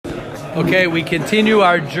Okay, we continue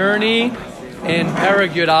our journey in Perek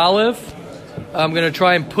Yud Aleph. I'm going to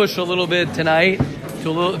try and push a little bit tonight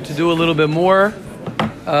to do a little bit more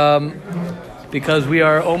because we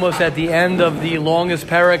are almost at the end of the longest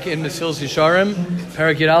Perek in Mesilas Yesharim,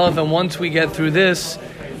 Perek Yud Aleph, and once we get through this,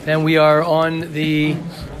 then we are on the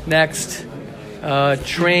next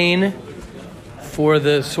train for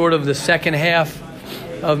the sort of the second half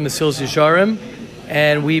of Mesilas Yesharim.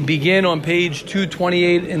 And we begin on page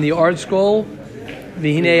 228 in the art scroll,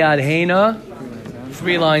 V'hinei Adhena,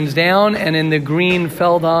 3 lines down, and in the green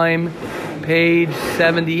Feldheim, page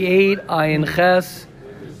 78, Ayin Ches,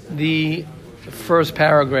 the first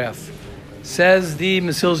paragraph. Says the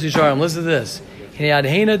Mesilas Yesharim, listen to this. V'hinei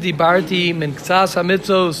Adhena dibarti min ktsas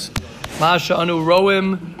hamitzos, masha anu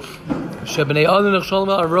roim, shebnei adon nechsholem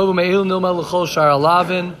al-rovu me'il nilma l'chol shar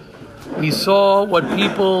alavin. We saw what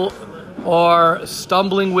people are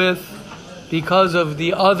stumbling with because of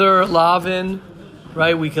the other lavin,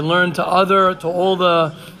 right? We can learn to all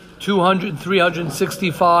the 200,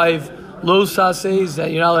 365 lo sases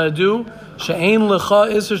that you're not allowed to do. She'ein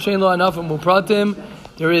lecha iser she'ein lo anafim mupratim.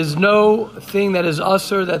 There is no thing that is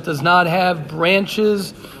usher that does not have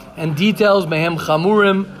branches and details. Mehem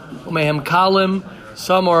chamurim, mehem kalim.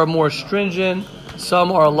 Some are more stringent,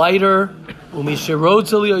 some are lighter.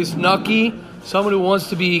 Umishirotz eliyos naki. Someone who wants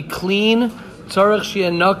to be clean, tzarech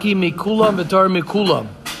she'en naki mikulam v'tar mikulam.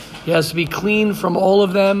 He has to be clean from all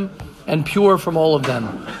of them and pure from all of them.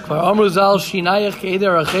 Kvar amru zal shinayach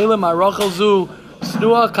ke'eder achelim arachal zu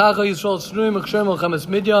snua kacha yisrael snuim akshem elchemes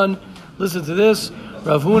midyan. Listen to this.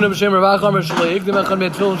 Rav Huna b'shem Rav Achar shelo yikdim echad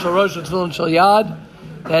me'tfilin shel rosh v'tfilin shel yad.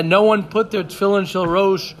 That no one put their tefillin shel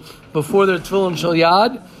rosh before their tefillin shel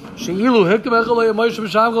yad. She'ilu hikdim echad lo yamosh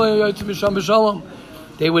b'sham lo yayotzim b'sham b'shalom.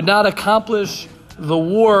 They would not accomplish the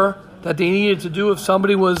war that they needed to do if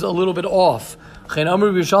somebody was a little bit off.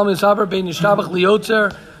 Someone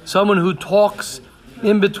who talks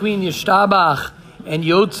in between Yishtabach and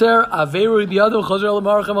Yotzer,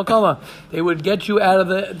 they would get you out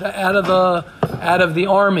of the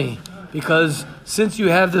army, because since you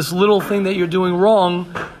have this little thing that you're doing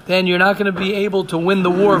wrong, then you're not going to be able to win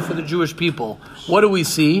the war for the Jewish people. What do we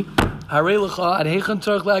see?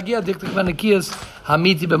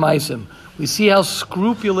 We see how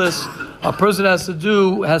scrupulous a person has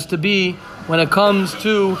to be when it comes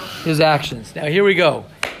to his actions. Now here we go.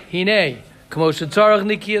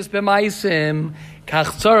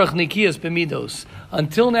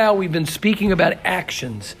 Until now we've been speaking about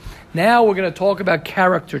actions. Now we're going to talk about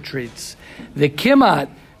character traits. The kimat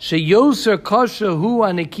sheyoser kasha hu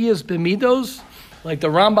anikiyas b'midos, like the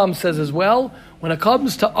Rambam says as well, when it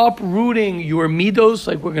comes to uprooting your midos,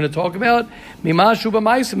 like we're going to talk about, mimashu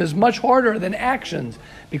b'maisim is much harder than actions,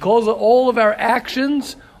 because all of our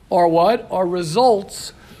actions are what? Are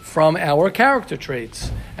results from our character traits,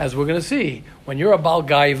 as we're going to see. When you're a Baal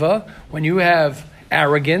Gaiva, when you have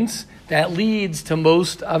arrogance, that leads to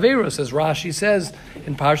most Averos, as Rashi says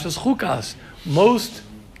in Parshas Chukas. Most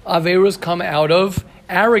Averos come out of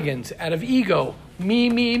arrogance, out of ego, me,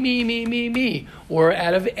 or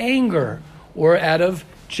out of anger, or out of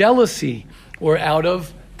jealousy, or out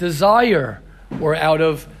of desire, or out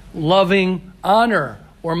of loving honor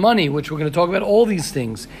or money, which we're going to talk about all these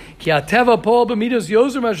things.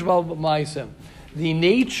 The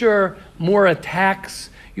nature more attacks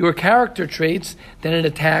your character traits than it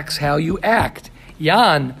attacks how you act.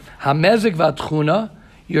 Yan, hamezek vatchuna,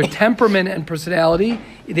 your temperament and personality,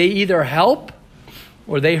 they either help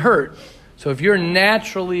or they hurt. So if you're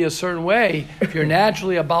naturally a certain way, if you're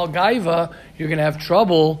naturally a Baal Gaiva, you're going to have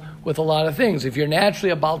trouble with a lot of things. If you're naturally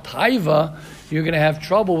a Baal Taiva, you're going to have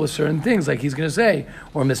trouble with certain things, like he's going to say.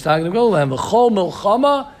 Or Mistagim Golem, V'chol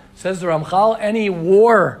Milchama, says the Ramchal, any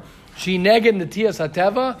war, she neged Netias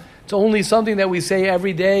Hateva, it's only something that we say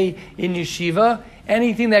every day in yeshiva.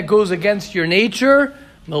 Anything that goes against your nature,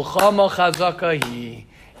 Milchama Chazakahi.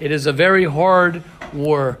 It is a very hard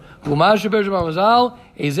war.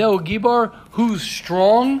 Ezeu Gibar, who's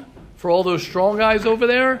strong, for all those strong guys over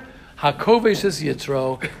there, Hakovesh is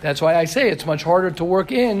Yitzro. That's why I say it's much harder to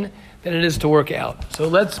work in than it is to work out. So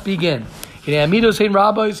let's begin.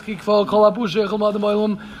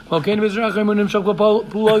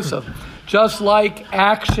 Just like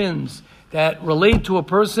actions that relate to a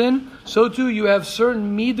person, so too you have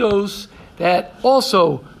certain midos that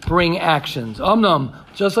also bring actions.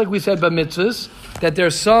 Just like we said by mitzvahs, that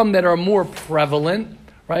there's some that are more prevalent,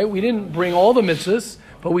 right? We didn't bring all the mitzvahs,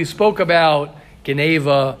 but we spoke about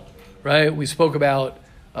Geneva, right? We spoke about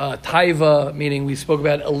Taiva, meaning we spoke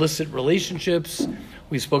about illicit relationships.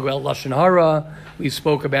 We spoke about Lashon Hara. We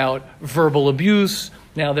spoke about verbal abuse.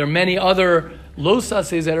 Now, there are many other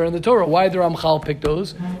Losases that are in the Torah. Why did the Ramchal pick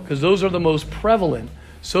those? Because those are the most prevalent.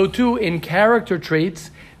 So too, in character traits,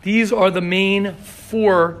 these are the main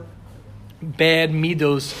 4 bad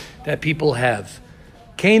midos that people have.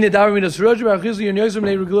 What are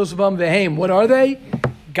they?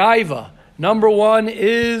 Gaiva. Number 1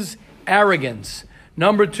 is arrogance.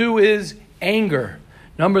 Number 2 is anger.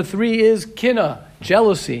 Number 3 is kina,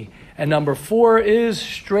 jealousy. And number 4 is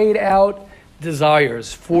straight out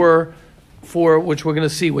desires. For which we're going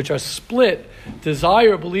to see, which are split.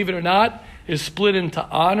 Desire, believe it or not, is split into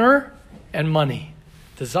honor and money.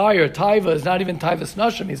 Desire, taiva, is not even taivas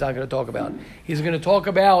nashim he's not going to talk about. He's going to talk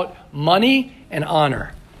about money and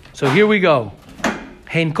honor. So here we go.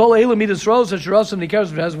 As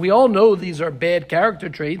we all know, these are bad character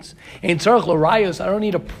traits. I don't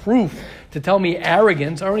need a proof to tell me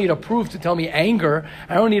arrogance. I don't need a proof to tell me anger.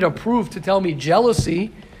 I don't need a proof to tell me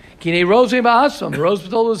jealousy. Their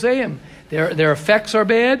effects are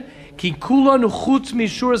bad.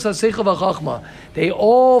 They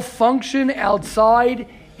all function outside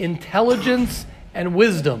intelligence and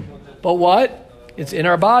wisdom. But what? It's in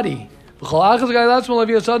our body.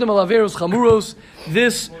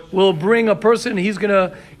 This will bring a person, he's going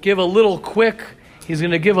to give a little quick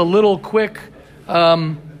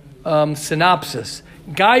synopsis.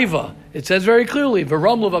 Gaiva, it says very clearly,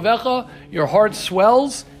 your heart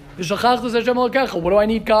swells. What do I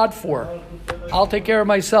need God for? I'll take care of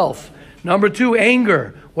myself. Number 2,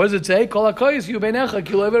 anger. What does it say?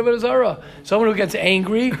 Someone who gets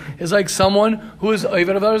angry is like someone who is oived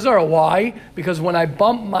avodah zarah. Why? Because when I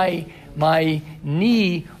bump my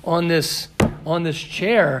knee on this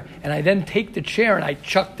chair, and I then take the chair and I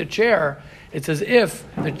chuck the chair, it's as if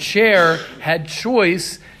the chair had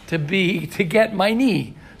choice to get my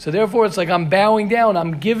knee. So therefore, it's like I'm bowing down.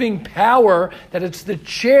 I'm giving power that it's the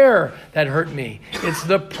chair that hurt me. It's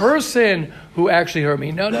the person who actually hurt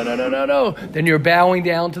me. No. Then you're bowing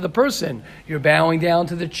down to the person. You're bowing down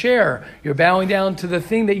to the chair. You're bowing down to the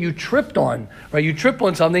thing that you tripped on. Right? You trip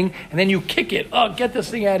on something and then you kick it. Oh, get this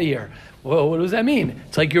thing out of here. Well, what does that mean?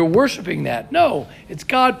 It's like you're worshiping that. No, it's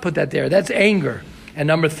God put that there. That's anger. And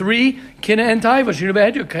number 3, kina and taiva.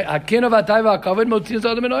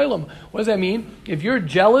 What does that mean? If you're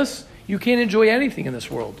jealous, you can't enjoy anything in this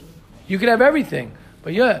world. You can have everything.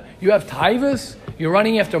 But yeah, you have taivas, you're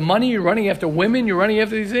running after money, you're running after women, you're running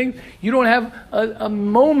after these things. You don't have a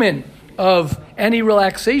moment of any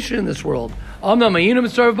relaxation in this world. We have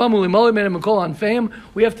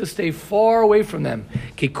to stay far away from them.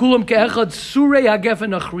 They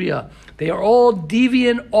are all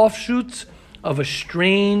deviant offshoots of a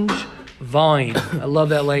strange vine. I love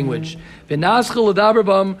that language.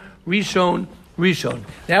 Rishon.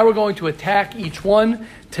 Now we're going to attack each one.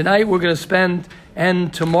 Tonight we're going to spend,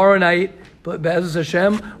 and tomorrow night, Be'ezus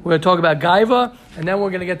Hashem, we're going to talk about Gaiva, and then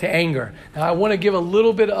we're going to get to anger. Now I want to give a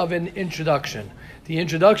little bit of an introduction. The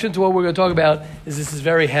introduction to what we're going to talk about is this is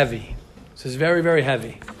very heavy. This is very, very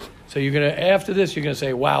heavy. So after this, you're going to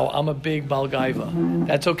say, wow, I'm a big Bal Gaiva.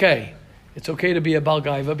 That's okay. It's okay to be a Bal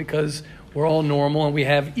Gaiva because we're all normal and we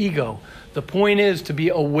have ego. The point is to be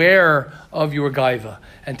aware of your Gaiva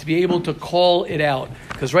and to be able to call it out.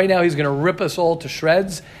 Because right now he's going to rip us all to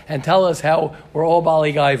shreds and tell us how we're all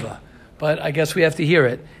Bali Gaiva. But I guess we have to hear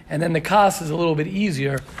it. And then the Kas is a little bit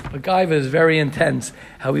easier, but Gaiva is very intense.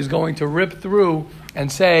 How he's going to rip through and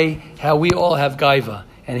say how we all have Gaiva.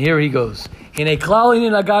 And here he goes.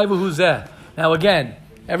 Now again,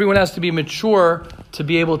 everyone has to be mature to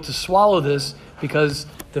be able to swallow this, because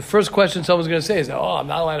the first question someone's going to say is, I'm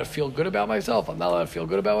not allowed to feel good about myself. I'm not allowed to feel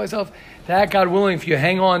good about myself. That, God willing, if you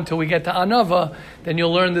hang on till we get to Anava, then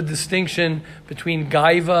you'll learn the distinction between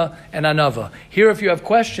Gaiva and Anava. Here, if you have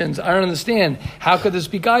questions, I don't understand. How could this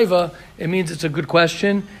be Gaiva? It means it's a good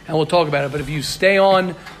question, and we'll talk about it. But if you stay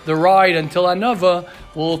on the ride until Anava,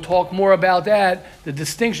 we'll talk more about that, the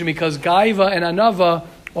distinction, because Gaiva and Anava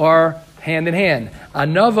are hand in hand.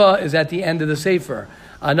 Anava is at the end of the Sefer.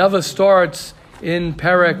 Anava starts in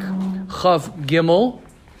Perek Chav Gimel.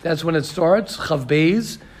 That's when it starts, Chav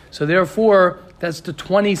Beis. So therefore, that's the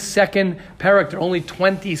 22nd Perek. There are only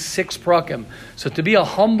 26 Prakim. So to be a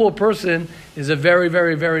humble person is a very,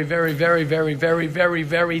 very, very, very, very, very, very, very,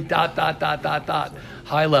 very ...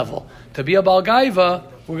 high level. To be a Bal Gaiva,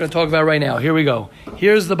 we're going to talk about right now. Here we go.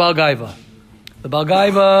 Here's the Bal Gaiva. The Bal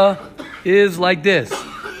Gaiva is like this.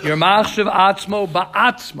 Your machshav atzmo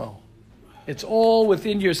ba'atzmo. It's all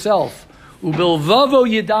within yourself. Ubilvavo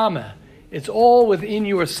yidame. It's all within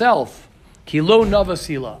yourself. Kilo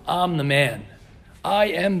navasila. I'm the man. I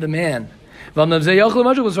am the man. There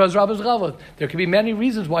could be many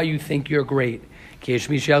reasons why you think you're great.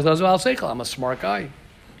 I'm a smart guy.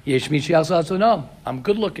 Yesh mi sheyachshav atzmo no, I'm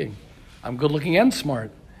good looking. I'm good looking and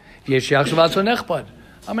smart. Yesh sheyachshav atzmo nechbad,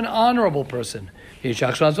 I'm an honorable person. Yesh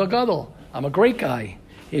sheyachshav atzmo gadol, I'm a great guy.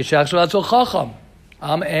 Yesh sheyachshav atzmo chacham,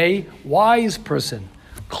 I'm a wise person.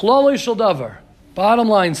 Klolei shel davar. Bottom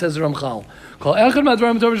line, says the Ramchal.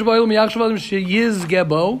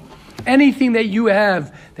 Anything that you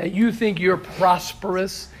have that you think you're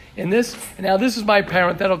prosperous in this, and now this is my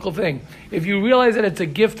parenthetical thing. If you realize that it's a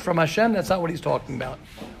gift from Hashem, that's not what he's talking about.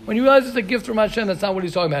 When you realize it's a gift from Hashem, that's not what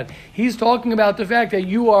he's talking about. He's talking about the fact that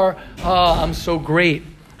you are, I'm so great.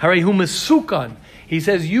 Harehu mesukan. He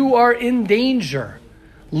says you are in danger.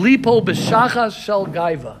 Lipo b'shachas shel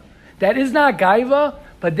gaiva. That is not gaiva,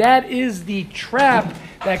 but that is the trap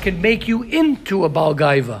that can make you into a Baal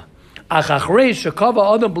Gaiva.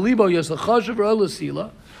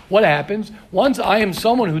 What happens? Once I am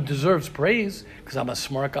someone who deserves praise, because I'm a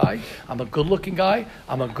smart guy, I'm a good-looking guy,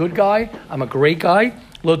 I'm a good guy, I'm a great guy,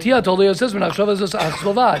 there's not going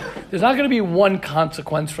to be one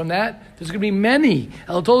consequence from that. There's going to be many.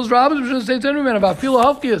 The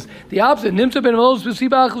opposite.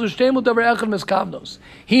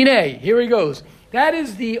 Hine, here he goes. That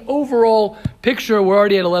is the overall picture. We're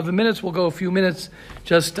already at 11 minutes. We'll go a few minutes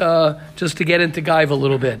just to get into Gaiva a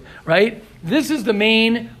little bit, right? This is the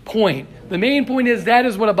main point. The main point is that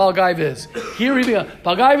is what a Baal Gaiva is. Here we go.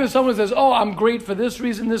 Baal Gaiva is someone who says, oh, I'm great for this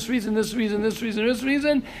reason, this reason, this reason, this reason, this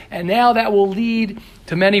reason, and now that will lead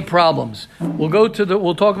to many problems. We'll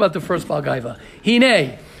talk about the first Baal Gaiva.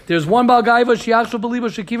 Hine, there's one Baal Gaiva, Shiachshu Beliba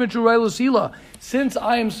Shekivan Churai Lasila. Since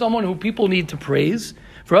I am someone who people need to praise,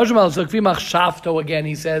 again,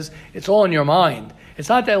 he says, it's all in your mind. It's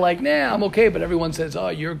not that like, nah, I'm okay, but everyone says, oh,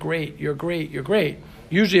 you're great, you're great, you're great.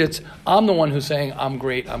 Usually it's, I'm the one who's saying, I'm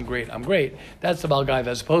great, I'm great, I'm great. That's the Baal Gaiva,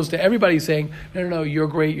 as opposed to everybody saying, no, you're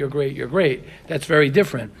great, you're great, you're great. That's very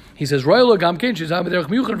different. He says, the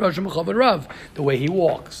way he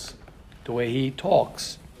walks, the way he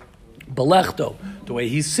talks, belechto, the way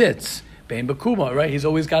he sits, bein bakuma, right? He's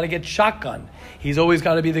always got to get shotgun. He's always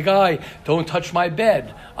got to be the guy, don't touch my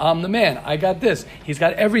bed. I'm the man. I got this. He's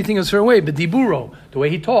got everything a certain way. But diburo, the way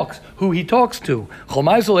he talks, who he talks to. He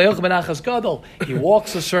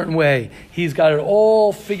walks a certain way. He's got it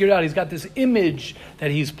all figured out. He's got this image that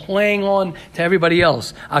he's playing on to everybody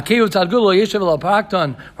else. Right? He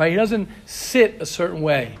doesn't sit a certain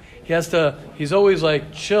way. He's always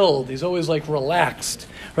like chilled. He's always like relaxed.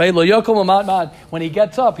 Right? When he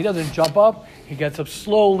gets up, he doesn't jump up. He gets up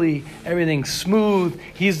slowly. Everything's smooth.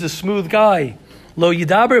 He's the smooth guy. Lo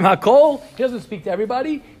yidabrim hakol. He doesn't speak to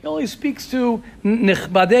everybody. He only speaks to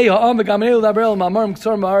nichbadei ha'am v'gamnei l'daber ma'amarim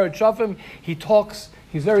k'tzar ma'aret shafim. He talks.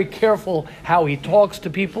 He's very careful how he talks to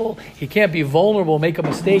people. He can't be vulnerable, make a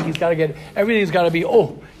mistake. Everything's got to be,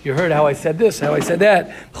 oh, you heard how I said this, how I said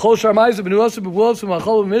that. The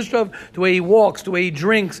way he walks, the way he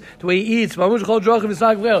drinks, the way he eats. Now,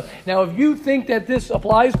 if you think that this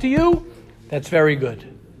applies to you, that's very good.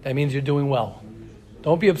 That means you're doing well.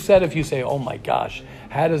 Don't be upset if you say, oh my gosh,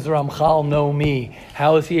 how does the Ramchal know me?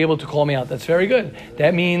 How is he able to call me out? That's very good.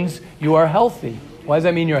 That means you are healthy. Why does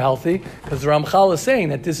that mean you're healthy? Because the Ramchal is saying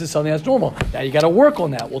that this is something that's normal. Now you got to work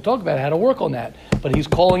on that. We'll talk about how to work on that. But he's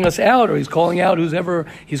calling us out, or he's calling out whoever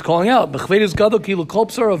he's calling out. His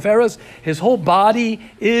whole body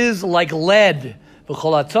is like lead.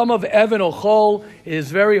 It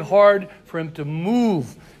is very hard for him to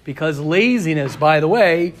move, because laziness, by the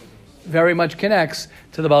way, very much connects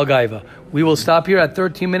to the Baal Gaiva. We will stop here at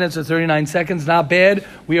 13 minutes and 39 seconds. Not bad.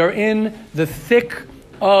 We are in the thick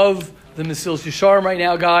of the Mesilas Yesharim right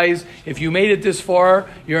now, guys. If you made it this far,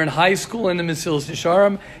 you're in high school in the Mesilas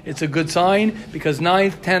Yesharim. It's a good sign, because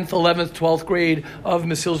 9th, 10th, 11th, 12th grade of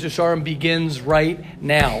Mesilas Yesharim begins right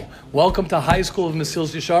now. Welcome to high school of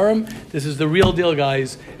Mesilas Yesharim. This is the real deal,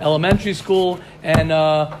 guys. Elementary school and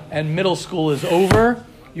middle school is over.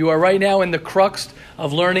 You are right now in the crux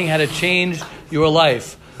of learning how to change your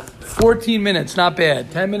life. 14 minutes, not bad.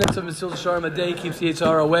 10 minutes of Mesilas Yesharim a day keeps the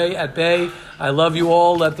Yitzhar away at bay. I love you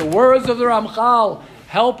all. Let the words of the Ramchal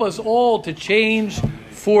help us all to change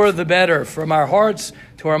for the better, from our hearts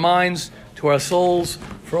to our minds to our souls,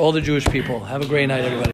 for all the Jewish people. Have a great night, everybody.